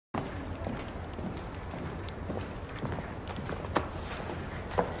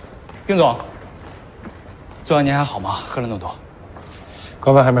丁总，昨晚您还好吗？喝了那么多。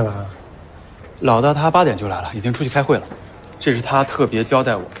刚才还没来啊？老大他8点就来了，已经出去开会了。这是他特别交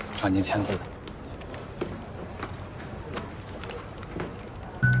代我让您签字的。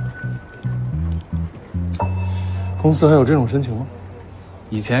公司还有这种申请吗？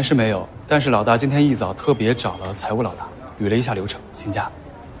以前是没有，但是老大今天一早特别找了财务老大，捋了一下流程，新加的。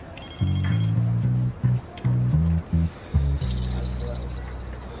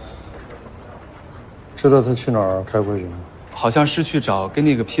知道他去哪儿开会去吗？好像是去找跟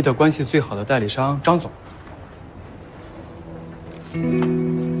那个 Peter 关系最好的代理商张总。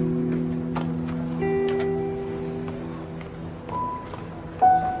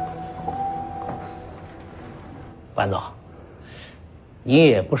班总，你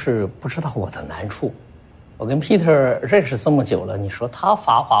也不是不知道我的难处，我跟 Peter 认识这么久了，你说他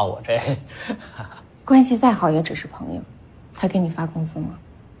发话我这，关系再好也只是朋友，他给你发工资吗？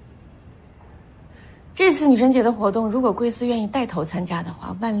这次女神节的活动，如果贵司愿意带头参加的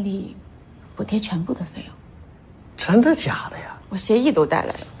话，万历补贴全部的费用。真的假的呀？我协议都带来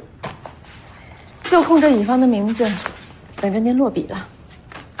了，就空着乙方的名字，等着您落笔了。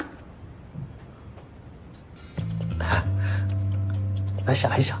再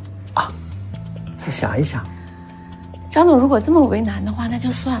想一想啊，再想一想。张总如果这么为难的话，那就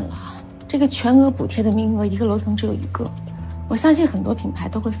算了。这个全额补贴的名额，一个楼层只有1个，我相信很多品牌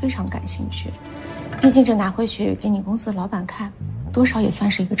都会非常感兴趣。毕竟这拿回去给你公司的老板看，多少也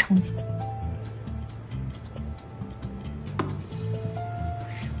算是一个成绩。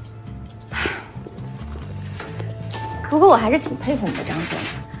不过我还是挺佩服你的，张总，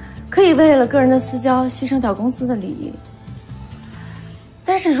可以为了个人的私交牺牲掉公司的利益。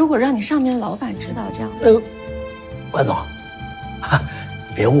但是如果让你上面的老板知道这样，关总，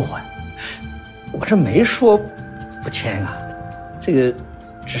你别误会，我这没说不签啊，这个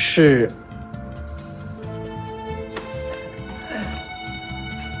只是。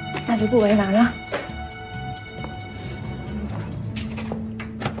那就不为难了。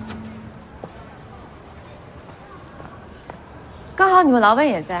刚好你们老板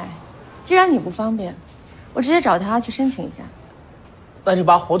也在，既然你不方便，我直接找他去申请一下。那就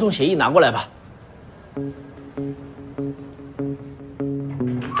把合同协议拿过来吧。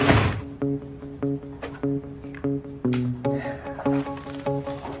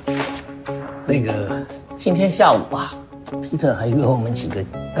那个今天下午啊，Peter还约我们几个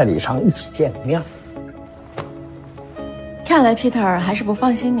代理商一起见面。看来 Peter 还是不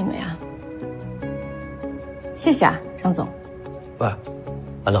放心你们呀。谢谢啊，张总。喂，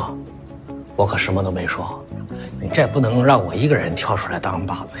安总，我可什么都没说，你这不能让我一个人跳出来当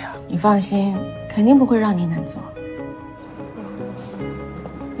靶子呀。你放心，肯定不会让你难做。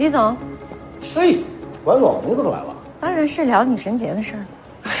李总。嘿，管总，你怎么来了？当然是聊女神节的事儿。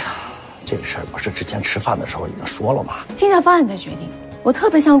这个事儿不是之前吃饭的时候已经说了吗？听下方案再决定。我特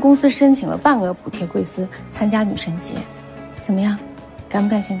别向公司申请了半额补贴贵司参加女神节，怎么样？感不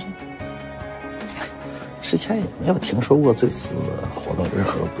感兴趣？之前也没有听说过这次活动有任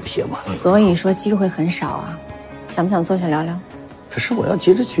何的补贴嘛。所以说机会很少啊。想不想坐下聊聊？可是我要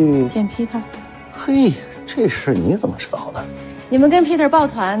急着去见 Peter。嘿，这事你怎么知道的？你们跟 Peter 抱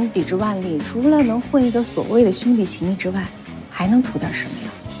团抵制万历，除了能混一个所谓的兄弟情谊之外，还能图点什么呀？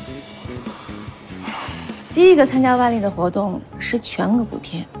第一个参加万历的活动是全额补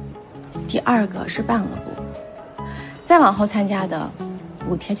贴，第2个是半额补，再往后参加的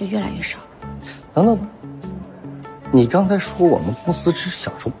补贴就越来越少。等等，你刚才说我们公司只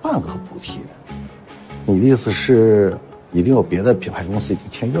享受半额补贴，你的意思是已经有别的品牌公司已经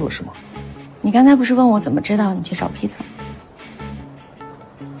签约了是吗？你刚才不是问我怎么知道你去找 Peter？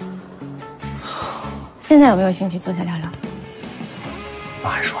 现在有没有兴趣坐下聊聊？那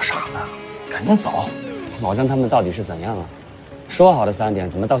还说啥呢？赶紧走。老张他们到底是怎样啊？说好的3点，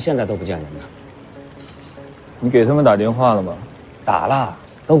怎么到现在都不见人呢？你给他们打电话了吗？打了，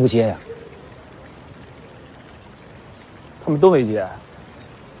都不接呀。他们都没接。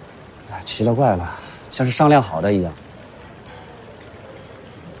哎，奇了怪了，像是商量好的一样。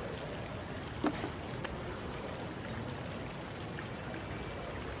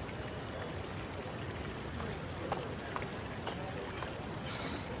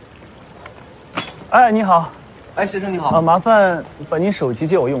哎，你好。哎，先生你好。麻烦把您手机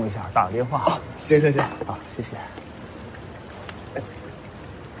借我用一下，打个电话。哦，行。啊，谢谢。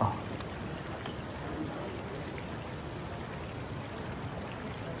啊。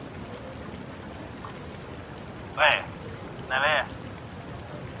喂，哪位？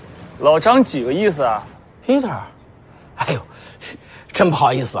老张几个意思啊 ？Peter， 哎呦，真不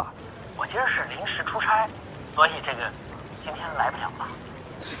好意思啊，我今儿是临时出差，所以这个今天来不了了。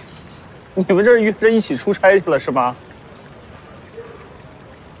你们这约着一起出差去了是吗？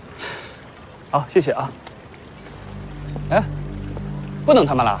好，谢谢啊。哎，不等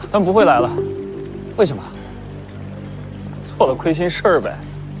他们了，他们不会来了，为什么？做了亏心事儿呗。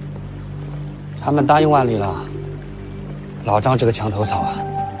他们答应万里了。老张这个墙头草啊，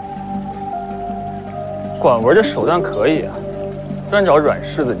管文这手段可以啊，专找软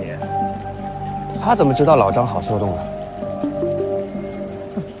柿子捏。他怎么知道老张好受动呢？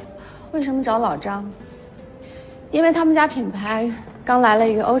为什么找老张？因为他们家品牌刚来了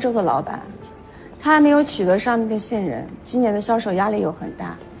一个欧洲的老板，他还没有取得上面的信任，今年的销售压力又很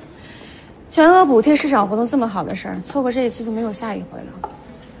大。全额补贴市场活动这么好的事儿，错过这一次就没有下一回了。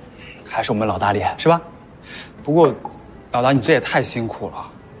还是我们老大厉害，是吧？不过，老大你这也太辛苦了。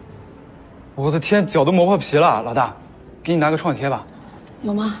我的天，脚都磨破皮了，老大，给你拿个创可贴吧。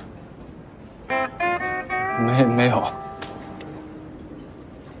有吗？没有。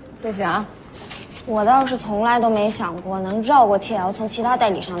谢谢啊。我倒是从来都没想过能绕过 TL 从其他代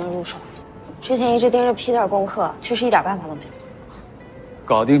理商的入手。之前一直盯着 Peter 攻克，却是一点办法都没有。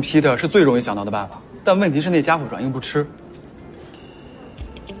搞定 Peter 是最容易想到的办法，但问题是那家伙软硬不吃。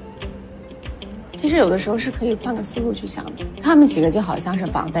其实有的时候是可以换个思路去想的。他们几个就好像是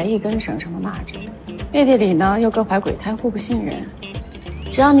绑在一根绳上的蚂蚱，背地里呢又各怀鬼胎，互不信任。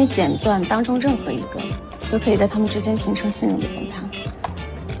只要你剪断当中任何一个，就可以在他们之间形成信任的崩塌。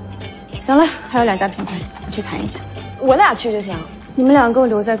行了，还有2家品牌，我去谈一下。我俩去就行。你们俩给我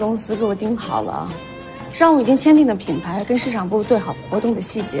留在公司，给我盯好了啊！商务已经签订的品牌跟市场部对好活动的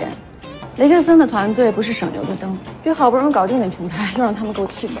细节。雷克森的团队不是省油的灯，给好不容易搞定的品牌，又让他们给我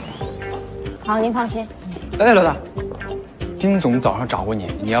气走。好，您放心。哎，老大，丁总早上找过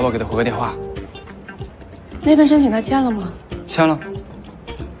你，你要不要给他回个电话？那份申请他签了吗？签了。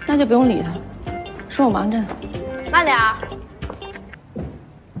那就不用理他，说我忙着呢。慢点儿。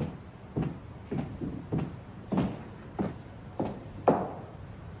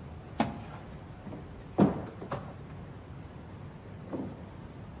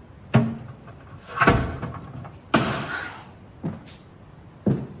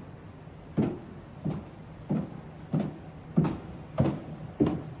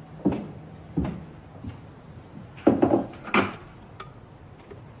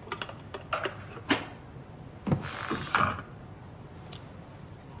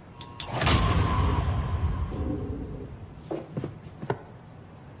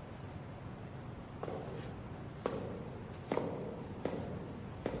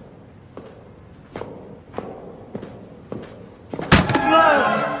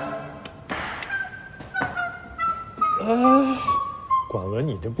管文，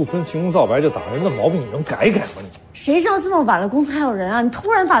你这不分青红皂白就打人的毛病，你能改改吗你？谁知道这么晚了公司还有人啊？你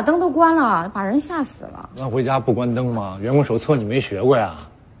突然把灯都关了，把人吓死了。那回家不关灯吗？员工手册你没学过呀？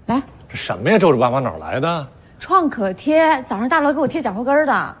来，这什么呀？皱皱巴巴哪儿来的？创可贴，早上大楼给我贴脚后跟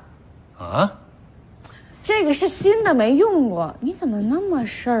的。啊？这个是新的，没用过。你怎么那么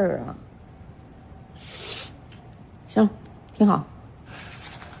事儿啊？行，挺好。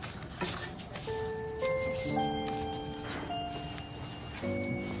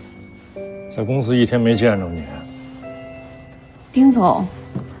在公司一天没见着你。丁总，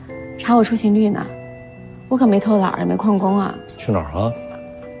查我出勤率呢，我可没偷懒也没旷工啊。去哪儿啊？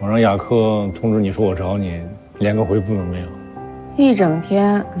我让雅克通知你说我找你，连个回复都没有。一整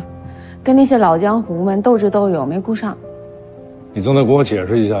天，跟那些老江湖们斗智斗勇，没顾上。你总得给我解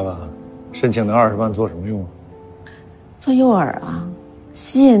释一下吧？申请那20万做什么用啊？做诱饵啊，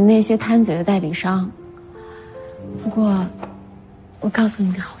吸引那些贪嘴的代理商。不过，我告诉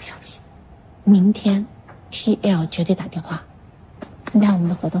你个好消息，明天 TL 绝对打电话参加我们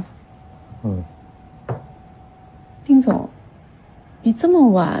的活动。丁总，你这么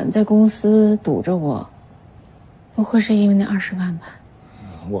晚在公司堵着我，不会是因为那20万吧？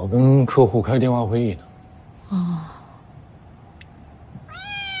我跟客户开电话会议呢。哦。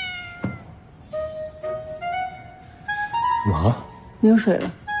干嘛？没有水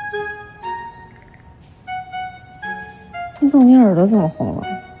了。丁总，你耳朵怎么红了？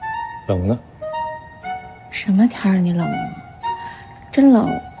冷呢。什么天儿你冷啊？真冷，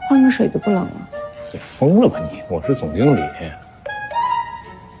换个水就不冷了。你疯了吧你？我是总经理。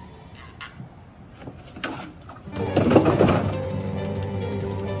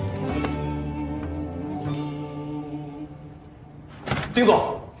丁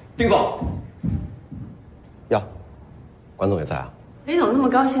总，丁总。呀，管总也在啊。雷总那么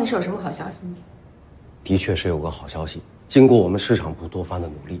高兴是有什么好消息吗？的确是有个好消息，经过我们市场部多番的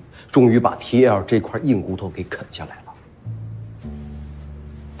努力，终于把 TL 这块硬骨头给啃下来了。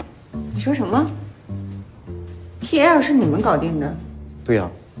你说什么 ？TL 是你们搞定的？对呀，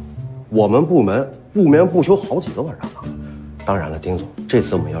我们部门不眠不休好几个晚上了。当然了，丁总，这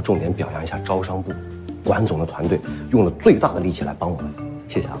次我们要重点表扬一下招商部，管总的团队用了最大的力气来帮我们，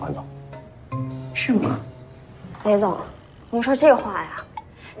谢谢啊，管总。是吗？雷总，您说这话呀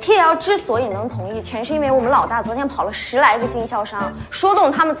？TL 之所以能同意，全是因为我们老大昨天跑了10来个经销商，说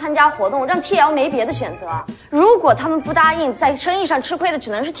动他们参加活动，让 TL 没别的选择。如果他们不答应，在生意上吃亏的只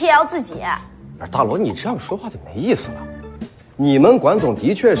能是 TL 自己。大罗，你这样说话就没意思了。你们管总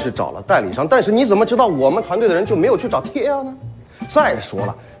的确是找了代理商，但是你怎么知道我们团队的人就没有去找 TL 呢？再说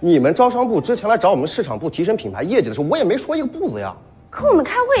了，你们招商部之前来找我们市场部提升品牌业绩的时候，我也没说一个不字呀。可我们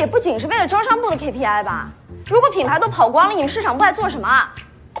开会也不仅是为了招商部的 KPI 吧？如果品牌都跑光了，你们市场部还做什么啊？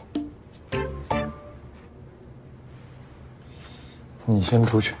你先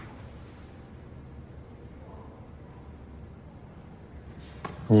出去。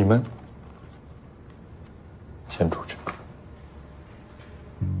你们先出去。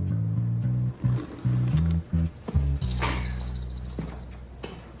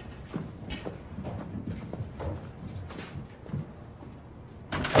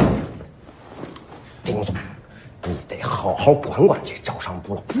丁总，你得好好管管这招商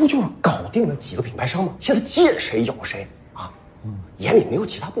部了，不就是搞定了几个品牌商吗？现在见谁咬谁啊！眼里没有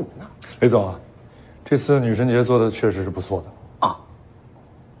其他部门呢。雷总啊，这次女神节做的确实是不错的啊。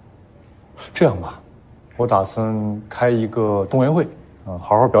这样吧，我打算开一个动员会啊，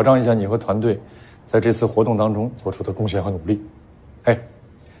好好表彰一下你和团队在这次活动当中做出的贡献和努力。哎，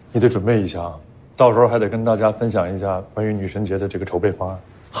你得准备一下啊，到时候还得跟大家分享一下关于女神节的这个筹备方案。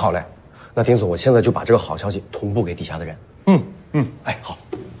好嘞。那丁总，我现在就把这个好消息同步给底下的人。哎，好。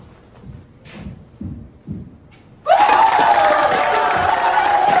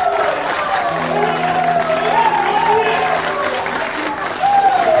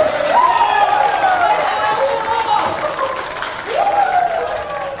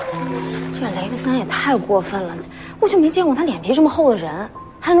这雷克森也太过分了，我就没见过他脸皮这么厚的人。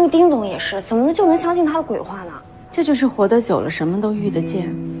还有那个丁总也是，怎么就能相信他的鬼话呢？这就是活得久了，什么都遇得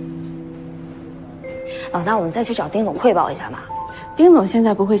见。老大，我们再去找丁总汇报一下吧。丁总现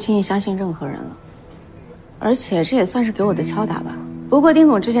在不会轻易相信任何人了，而且这也算是给我的敲打吧。不过丁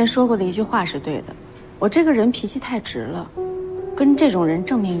总之前说过的一句话是对的，我这个人脾气太直了，跟这种人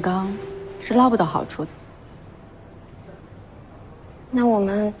正面刚是捞不到好处的。那我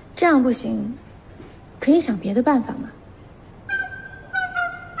们这样不行，可以想别的办法吗？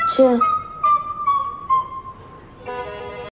去